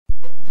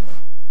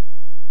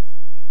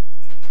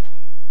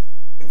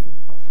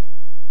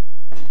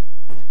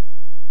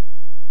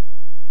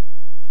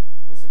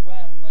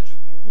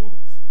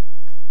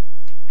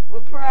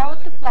pour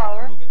out the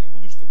flour. Много не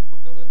буду, чтобы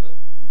показать, да?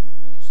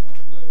 Примерно все равно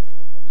куда я его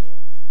подержу.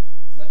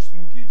 Значит,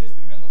 муки здесь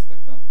примерно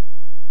стакан.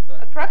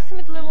 Так.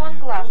 Approximately 1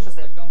 glass тоже of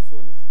it. стакан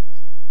соли.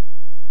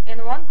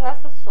 And 1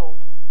 glass of salt.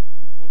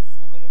 Вот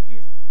сколько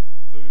муки,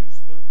 то есть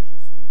столько же и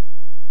соли.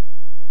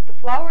 The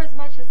flour as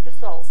much as the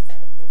salt.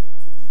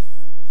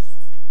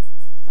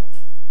 Так.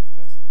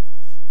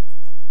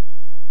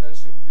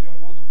 Дальше берем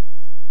воду.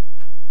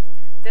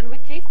 Then we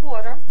take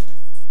water.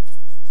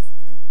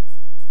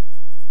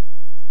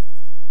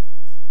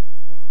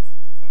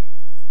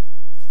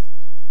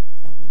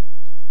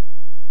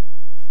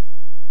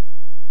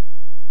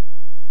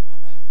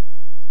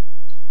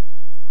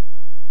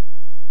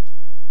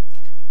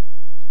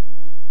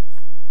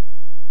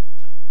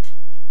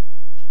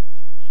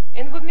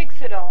 And we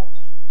mix it all.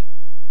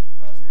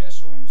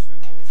 Размешиваем все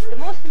это. The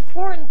most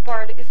important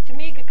part is to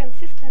make a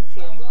consistency,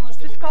 Нам главное,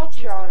 to чтобы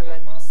sculpture out of получилась такая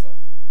it. масса.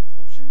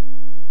 В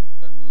общем,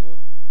 как бы вот,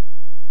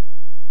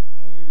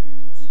 ну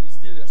и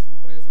изделия, чтобы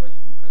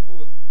производить. Ну как бы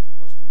вот,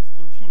 типа, чтобы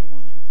скульптуры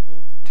можно какие-то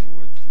вот типа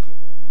выводить из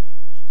этого, ну,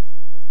 чтобы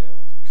вот такая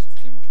вот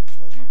система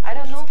должна получиться. I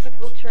don't know if it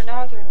will turn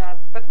out or not,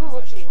 but we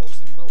will see.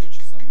 Получится, не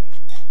получится, ну,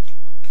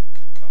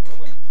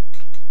 попробуем.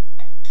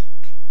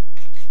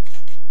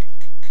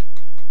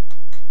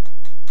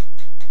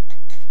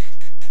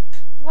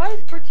 Why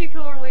is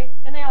particularly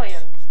an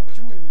alien? А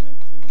почему именно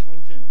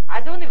инопланетянин?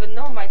 I don't even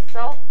know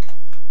myself.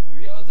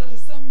 Я вот даже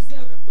сам не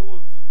знаю, как-то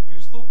вот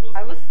пришло просто.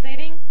 I was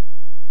sitting,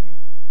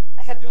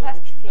 I had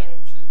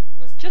plasticine,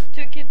 just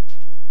took it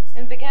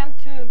and began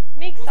to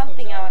make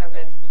something out of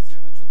it.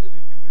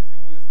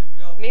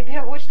 Maybe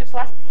I watched a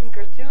plasticine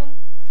cartoon,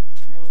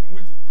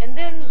 and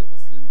then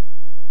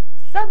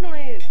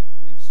suddenly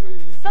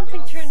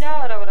something turned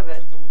out of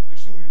it,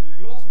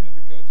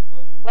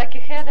 like a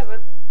head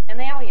of an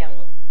alien.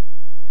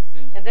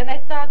 And then I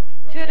thought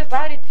to add a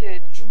body to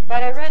it,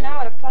 but I ran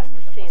out of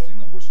plasticine.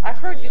 I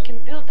heard you can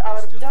build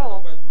out of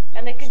dough,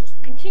 and I can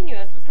continue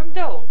it from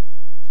dough.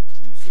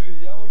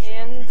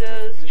 And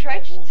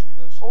stretched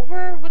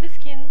over with the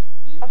skin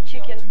of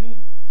chicken.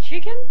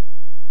 Chicken?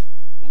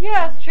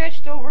 Yeah,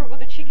 stretched over with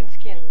the chicken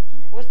skin.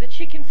 Was the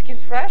chicken skin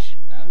fresh?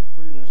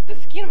 The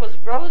skin was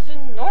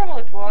frozen, normal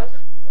it was.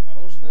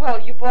 Well,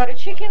 you bought a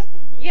chicken?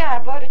 Yeah, I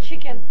bought a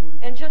chicken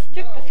and just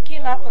took the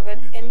skin off of it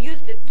and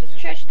used it to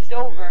stretch it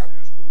over.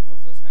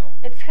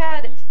 Its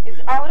head is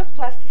out of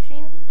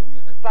plasticine,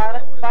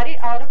 body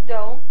out of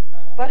dough,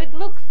 but it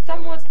looks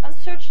somewhat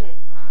uncertain.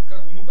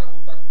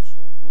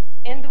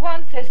 And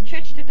once I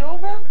stretched it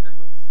over,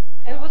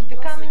 it was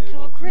becoming to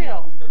look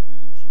real.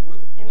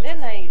 And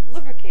then I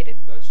lubricated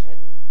it.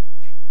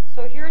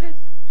 So here it is.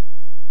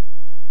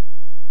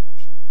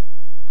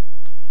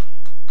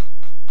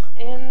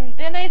 And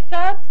then I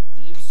thought,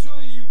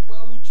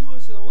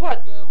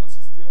 what?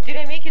 Did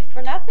I make it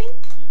for nothing?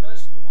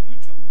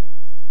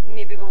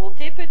 Maybe we will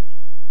tape it.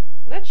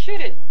 Let's shoot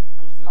it.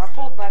 I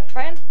called my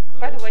friend.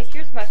 By the way,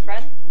 here's my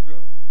friend.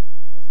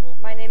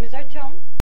 My name is Artem.